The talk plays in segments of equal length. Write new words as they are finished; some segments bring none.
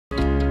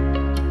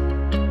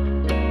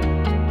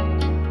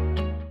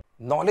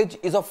knowledge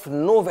is of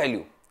no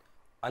value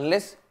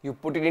unless you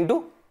put it into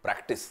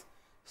practice.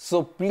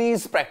 So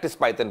please practice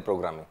Python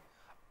programming.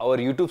 Our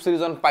YouTube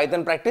series on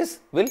Python practice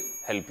will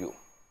help you.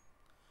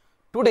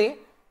 Today,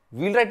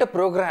 we'll write a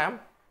program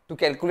to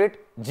calculate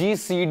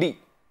GCD,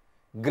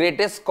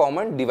 greatest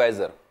common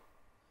divisor.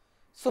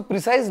 So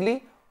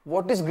precisely,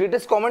 what is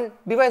greatest common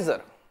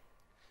divisor?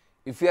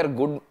 If you are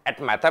good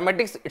at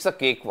mathematics, it's a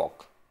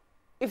cakewalk.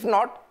 If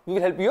not, we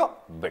will help you a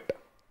bit.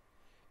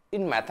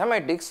 In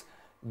mathematics,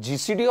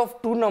 GCD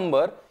of two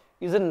number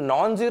is a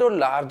non-zero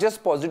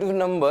largest positive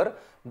number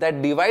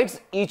that divides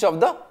each of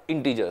the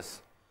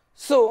integers.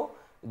 So,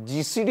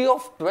 GCD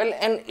of 12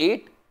 and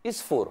 8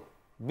 is 4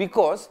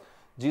 because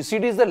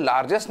GCD is the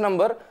largest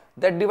number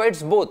that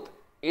divides both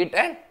 8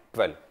 and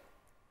 12.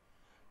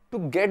 To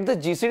get the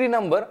GCD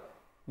number,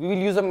 we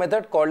will use a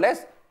method called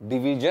as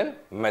division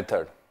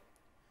method.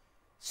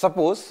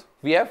 Suppose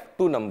we have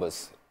two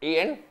numbers A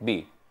and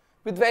B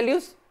with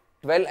values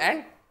 12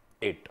 and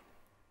 8.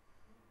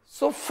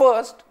 So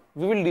first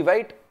we will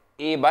divide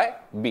A by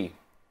B.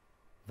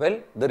 Well,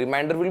 the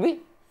remainder will be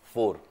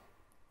 4.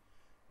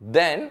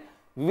 Then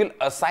we will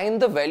assign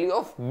the value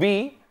of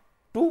B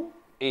to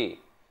A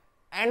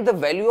and the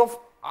value of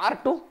R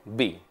to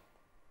B.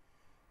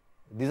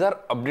 These are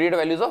updated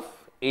values of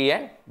A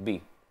and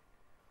B.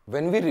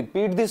 When we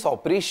repeat this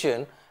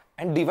operation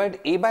and divide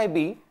A by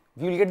B,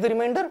 we will get the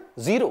remainder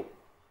 0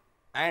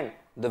 and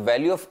the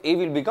value of A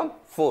will become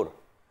 4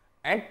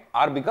 and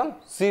R becomes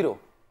 0.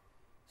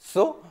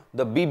 So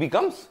the B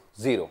becomes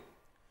 0.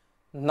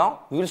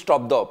 Now we will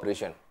stop the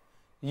operation.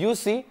 You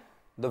see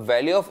the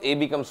value of A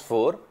becomes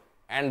 4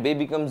 and B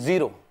becomes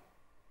 0.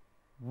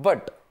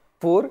 But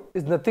 4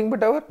 is nothing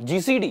but our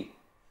GCD.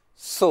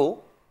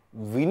 So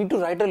we need to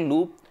write a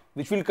loop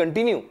which will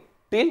continue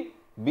till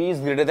B is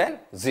greater than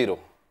 0.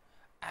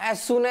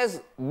 As soon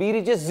as B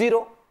reaches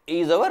 0, A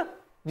is our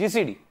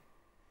GCD.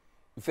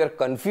 If you are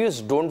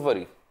confused, don't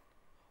worry.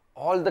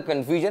 All the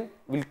confusion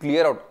will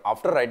clear out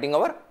after writing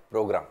our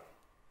program.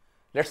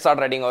 Let's start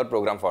writing our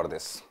program for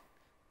this.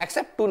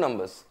 Accept two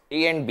numbers A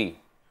and B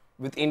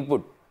with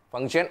input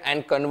function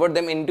and convert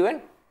them into an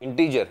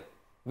integer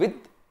with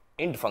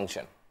int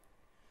function.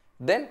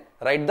 Then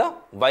write the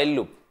while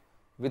loop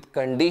with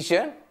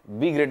condition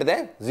B greater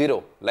than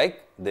 0 like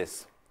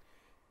this.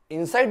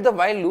 Inside the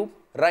while loop,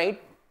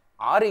 write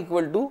R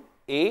equal to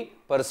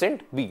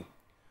A%B,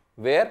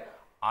 where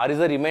R is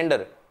the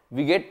remainder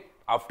we get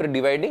after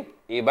dividing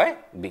A by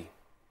B.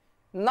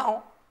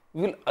 Now,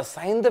 we will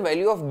assign the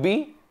value of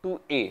B to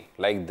A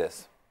like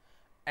this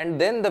and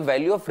then the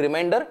value of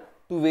remainder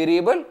to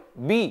variable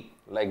B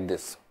like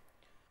this.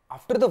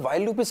 After the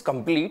while loop is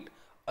complete,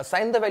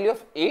 assign the value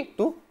of A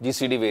to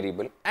GCD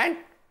variable and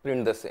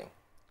print the same.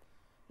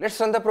 Let's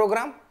run the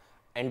program.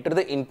 Enter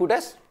the input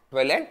as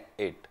 12 and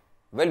 8.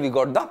 Well, we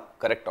got the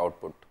correct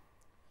output.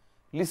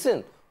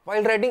 Listen,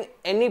 while writing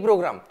any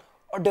program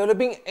or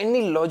developing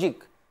any logic,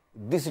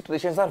 these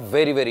iterations are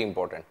very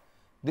important.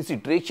 This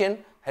iteration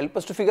helps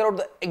us to figure out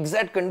the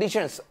exact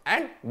conditions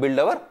and build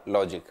our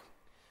logic.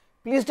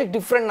 Please take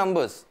different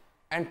numbers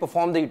and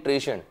perform the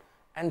iteration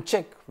and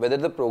check whether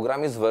the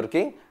program is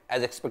working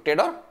as expected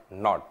or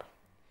not.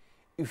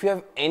 If you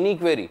have any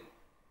query,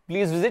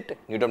 please visit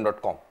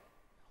newtum.com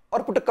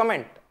or put a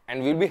comment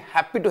and we'll be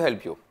happy to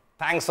help you.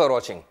 Thanks for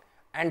watching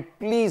and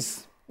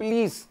please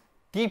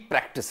keep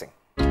practicing.